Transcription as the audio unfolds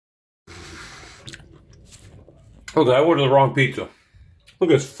Look, I ordered the wrong pizza. Look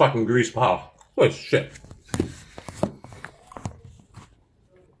at this fucking grease pile. Look at this shit.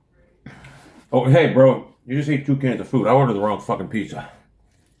 Oh, hey, bro. You just ate 2 cans of food. I ordered the wrong fucking pizza.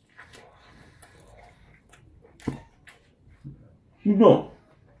 You doing?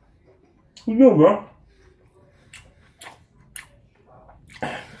 You doing, bro?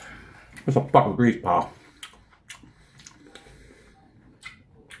 It's a fucking grease pile.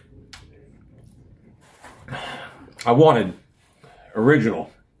 I wanted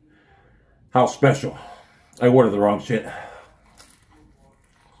original house special. I ordered the wrong shit.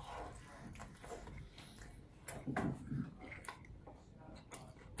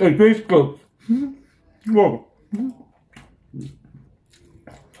 Hey, taste good. Whoa.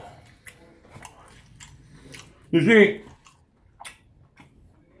 You see,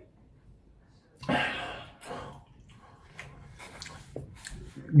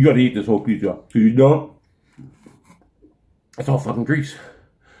 you gotta eat this whole pizza. If you don't, it's all fucking grease.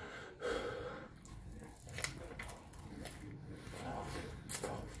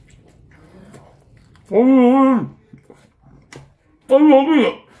 Oh, I love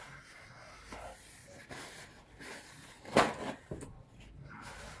it.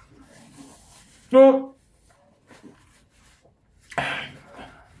 So,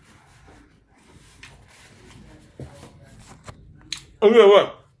 I'll tell you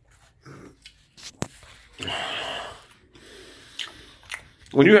what.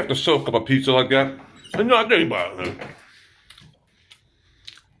 When you have to soak up a pizza like that, I'm not thinking about it.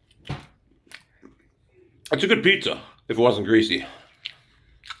 It's a good pizza if it wasn't greasy.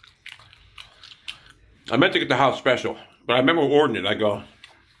 I meant to get the house special, but I remember ordering it.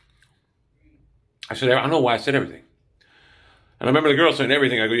 I said, I don't know why I said everything. And I remember the girl saying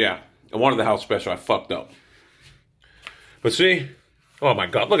everything. I go, yeah, I wanted the house special. I fucked up. But see, oh my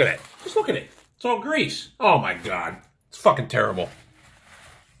God, look at that. Just look at it. It's all grease. Oh my God. It's fucking terrible.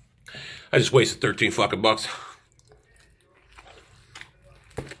 I just wasted 13 fucking bucks.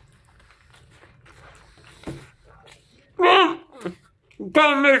 I'm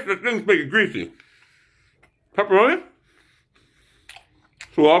kind of the things make it greasy. Pepperoni,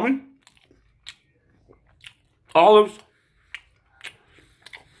 salami, olives.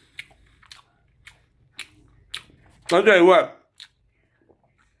 I'll tell you what.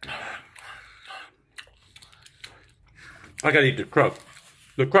 I gotta eat the crust.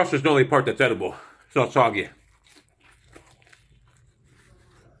 The crust is the only part that's edible. It's not soggy.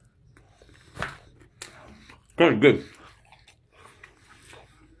 Kind of good.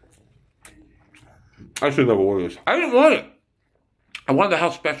 I should never order this. I didn't want it. I wanted the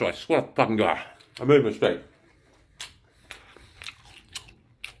house special. I swear to fucking God. I made a mistake.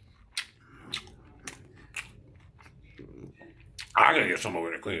 I gotta get someone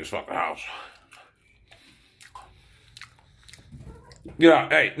over to clean this fucking house. Get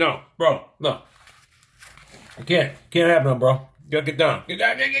out. Hey, no, bro, no. I can't. Can't have none, bro. You gotta get down. Get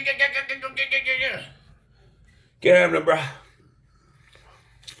down. Can't have none, bro.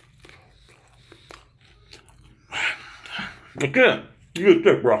 I can't. You get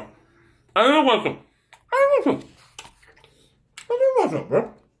sick, bro. I don't want some. I don't want some. I don't want some,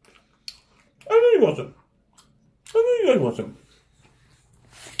 bro. I really want some. I really want some.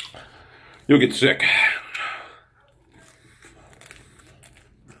 You'll get sick.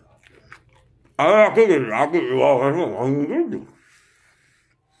 I'll give you all.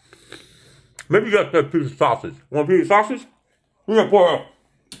 Maybe you got that piece of sausage. Want a piece of sausage? You got pour it.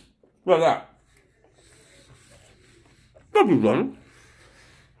 Like that. That'll be done.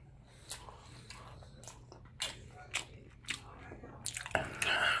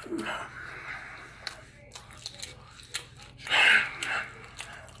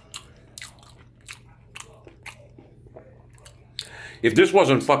 If this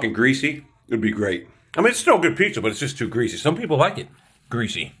wasn't fucking greasy, it'd be great. I mean, it's still good pizza, but it's just too greasy. Some people like it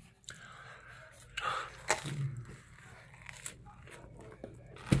greasy.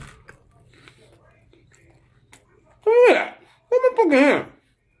 Look at that. Look at my fucking hand.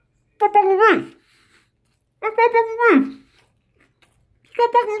 That's fucking grease. That's fucking grease. It's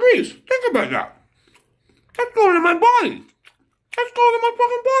not fucking grease. Think about that. That's going in my body. That's going in my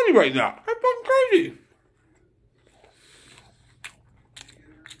fucking body right now. That's fucking crazy.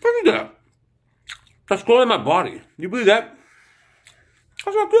 Look at that. That's going in my body. You believe that?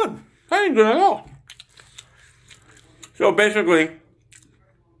 That's not good. That ain't good at all. So basically,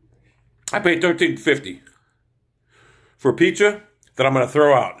 I paid $13.50 for pizza that I'm going to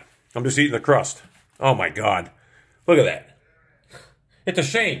throw out. I'm just eating the crust. Oh my God. Look at that. It's a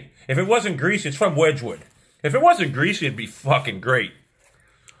shame. If it wasn't greasy, it's from Wedgwood. If it wasn't greasy, it'd be fucking great.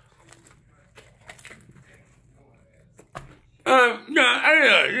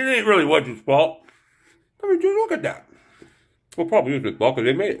 it ain't really Wedge's fault. I mean, just look at that. Well, probably Wedge's fault because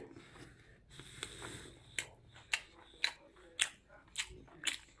they made it.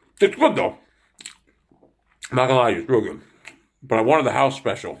 It's good though. I'm not gonna lie to you, it's real good. But I wanted the house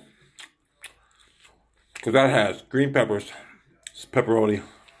special. Because that has green peppers, pepperoni,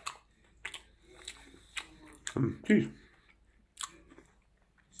 cheese.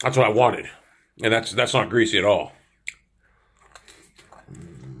 That's what I wanted. And that's not greasy at all.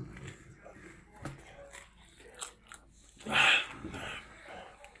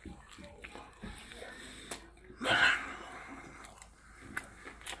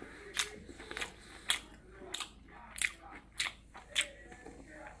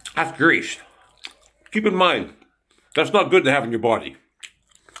 That's grease. Keep in mind, that's not good to have in your body.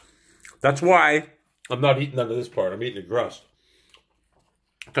 That's why I'm not eating none of this part. I'm eating the crust.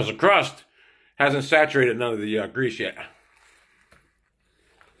 Because the crust hasn't saturated none of the grease yet.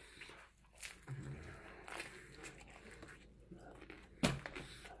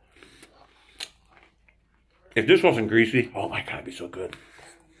 If this wasn't greasy, oh my God, it'd be so good.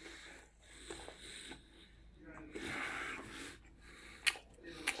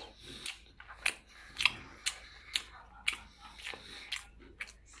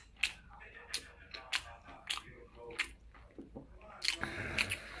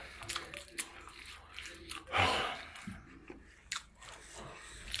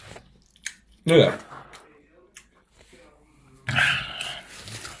 Look at that.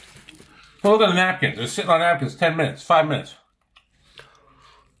 Well, look at the napkins. They're sitting on napkins 10 minutes, 5 minutes.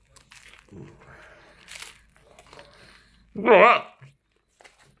 Look at that.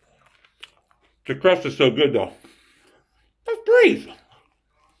 The crust is so good, though. That's grease.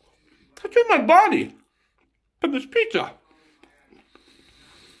 That's in my body. From this pizza.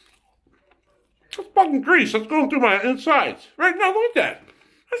 That's fucking grease. That's going through my insides. Right now, look at that.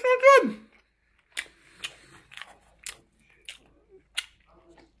 That's not good.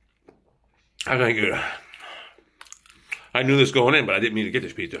 I think I knew this going in, but I didn't mean to get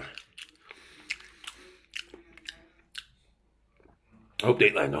this pizza. I hope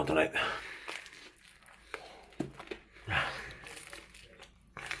Dateline on tonight.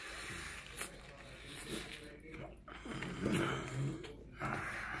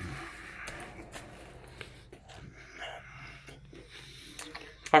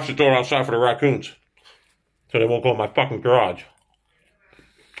 I should throw it outside for the raccoons, so they won't go in my fucking garage.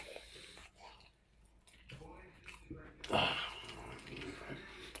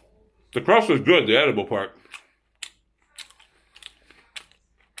 The crust is good, the edible part.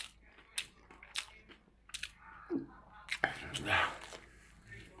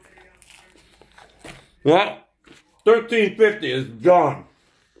 Well, $13.50 is gone.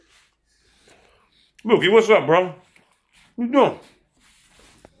 Mookie, what's up, bro? What you doing?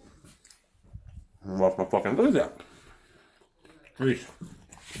 I lost my fucking, look at that. Grease.